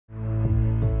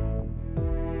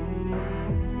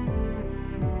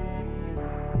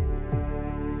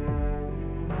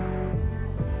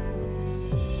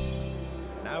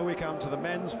the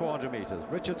men's 400 meters.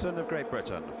 Richardson of Great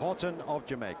Britain, Horton of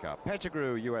Jamaica,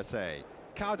 Pettigrew, USA,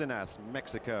 Cardenas,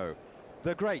 Mexico.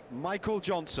 The great Michael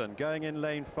Johnson going in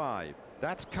lane 5.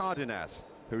 That's Cardenas,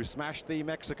 who smashed the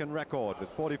Mexican record with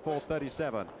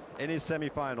 44.37 in his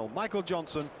semi-final. Michael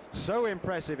Johnson, so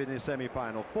impressive in his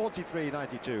semi-final,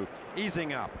 43.92,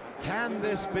 easing up. Can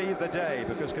this be the day?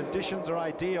 Because conditions are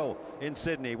ideal in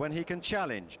Sydney when he can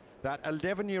challenge that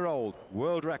 11-year-old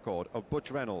world record of Butch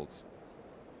Reynolds.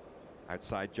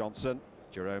 Outside Johnson,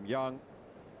 Jerome Young,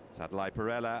 Sadlai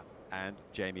Perella and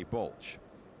Jamie Balch.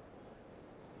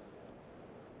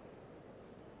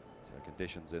 So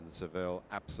conditions in Seville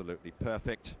absolutely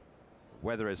perfect. The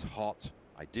weather is hot,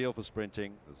 ideal for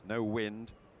sprinting, there's no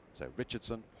wind. So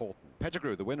Richardson, Horton,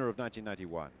 Pettigrew, the winner of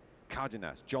 1991,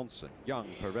 Cardenas, Johnson, Young,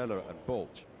 Perella and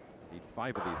Balch. Need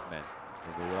 5 of these men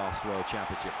in the last World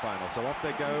Championship final. So off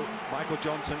they go. Michael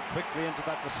Johnson quickly into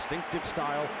that distinctive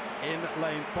style in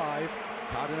lane 5.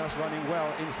 Cardenas running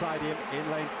well inside him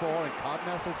in lane 4, and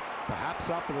Cardenas is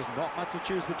perhaps up, but there's not much to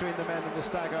choose between the men and the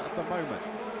stagger at the moment.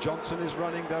 Johnson is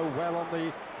running though well on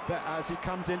the as he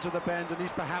comes into the bend, and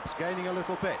he's perhaps gaining a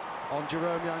little bit on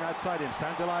Jerome Young outside him.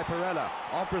 Sadlai Perella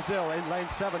of Brazil in lane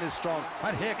 7 is strong,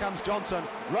 and here comes Johnson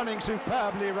running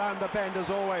superbly around the bend as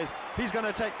always. He's going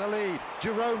to take the lead.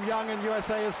 Jerome Young in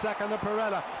USA is second, and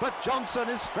Perella, but Johnson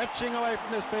is stretching away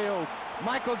from this field.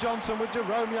 Michael Johnson with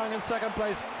Jerome Young in second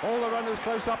place, all the runners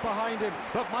close up behind him,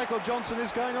 but Michael Johnson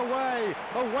is going away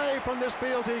from this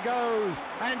field he goes,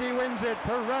 and he wins it.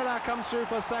 Perella comes through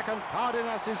for second,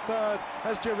 Cardenas is third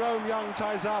as Jerome Young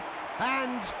ties up,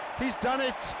 and he's done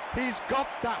it. He's got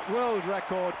that world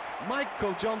record.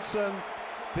 Michael Johnson,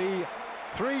 the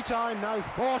 3-time, now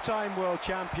 4-time world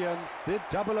champion, the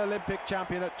double Olympic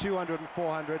champion at 200 and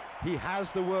 400. He has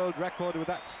the world record with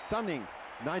that stunning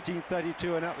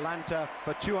 1932 in Atlanta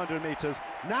for 200 meters.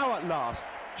 Now at last,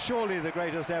 surely the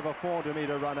greatest ever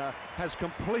 400-meter runner has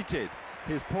completed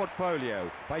his portfolio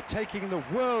by taking the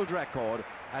world record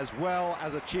as well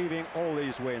as achieving all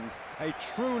these wins. A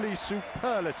truly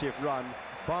superlative run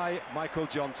by Michael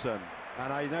Johnson.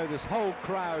 And I know this whole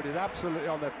crowd is absolutely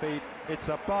on their feet. It's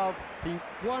above. He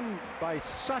won by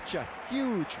such a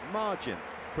huge margin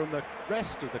from the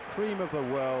rest of the cream of the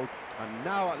world. And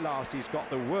now at last he's got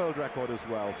the world record as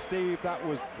well. Steve, that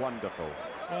was wonderful.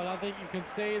 Well, I think you can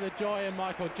see the joy in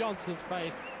Michael Johnson's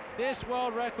face. This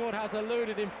world record has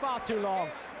eluded him far too long.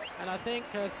 And I think,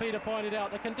 as Peter pointed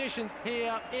out, the conditions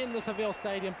here in the Seville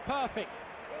Stadium, perfect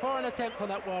for an attempt on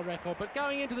that world record. But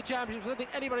going into the championships, I don't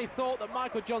think anybody thought that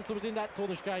Michael Johnson was in that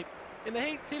sort of shape. In the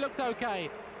heats, he looked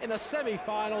okay. In the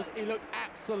semi-finals, he looked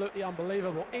absolutely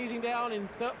unbelievable, easing down in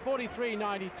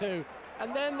 43.92.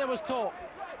 And then there was talk.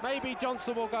 Maybe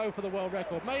Johnson will go for the world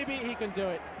record. Maybe he can do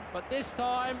it. But this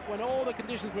time, when all the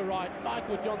conditions were right,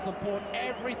 Michael Johnson poured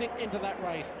everything into that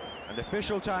race. And the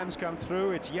official times come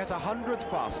through. It's yet 100th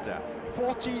faster.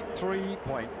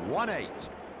 43.18.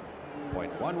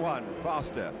 0.11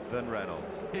 faster than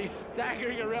Reynolds. He's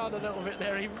staggering around a little bit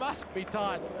there. He must be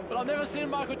tired. But I've never seen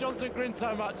Michael Johnson grin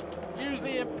so much.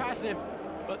 Usually impassive.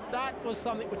 But that was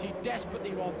something which he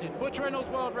desperately wanted. Butch Reynolds'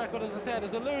 world record, as I said,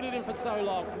 has eluded him for so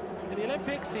long. In the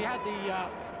Olympics, he had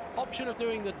the option of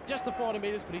doing just the 400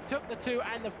 meters, but he took the 2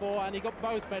 and the 4, and he got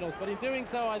both medals. But in doing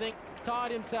so, I think,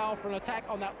 tired himself for an attack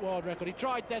on that world record. He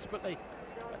tried desperately.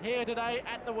 But here today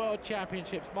at the World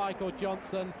Championships, Michael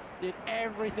Johnson did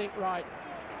everything right.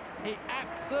 He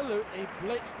absolutely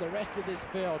blitzed the rest of this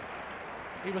field.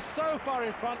 He was so far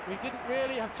in front, we didn't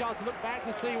really have a chance to look back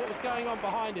to see what was going on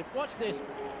behind him. Watch this.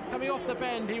 Coming off the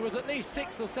bend, he was at least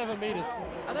 6 or 7 meters.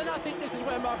 And then I think this is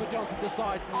where Michael Johnson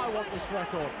decides, I want this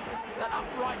record. That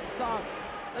upright stance,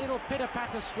 that little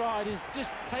pitter-patter stride is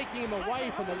just taking him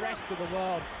away from the rest of the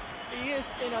world. He is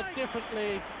in a different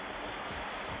league.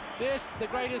 This, the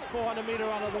greatest 400-meter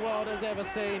runner the world has ever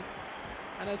seen.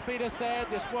 And as Peter said,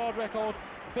 this world record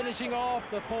finishing off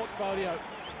the portfolio.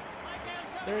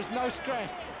 There is no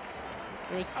stress.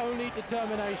 There is only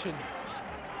determination.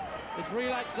 There's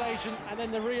relaxation and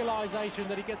then the realization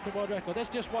that he gets the world record. Let's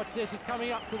just watch this. He's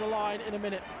coming up to the line in a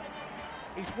minute.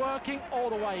 He's working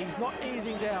all the way. He's not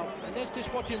easing down. And let's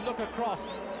just watch him look across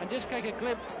and just take a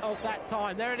glimpse of that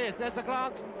time. There it is. There's the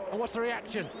glance. And what's the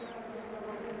reaction?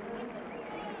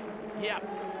 Yep.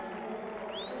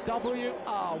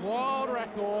 WR, world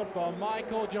record for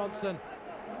Michael Johnson.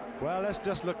 Well, let's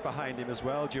just look behind him as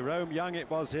well. Jerome Young, it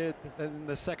was here in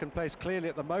the second place clearly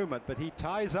at the moment, but he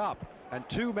ties up and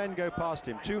 2 men go past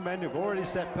him. 2 men who've already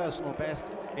set personal best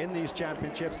in these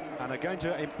championships and are going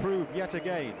to improve yet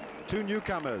again. 2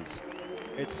 newcomers.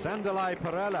 It's Sadlai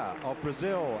Perella of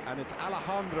Brazil and it's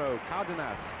Alejandro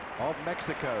Cardenas of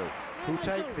Mexico who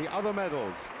take the other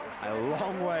medals a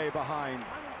long way behind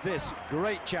this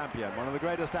great champion, one of the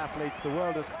greatest athletes the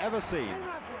world has ever seen,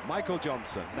 Michael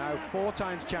Johnson, now 4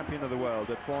 times champion of the world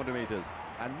at 400 meters.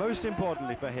 And most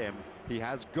importantly for him, he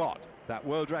has got that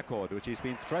world record, which he's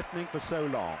been threatening for so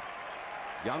long.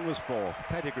 Young was 4th,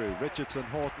 Pettigrew, Richardson,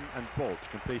 Horton and Bolt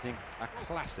completing a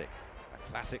classic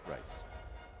race.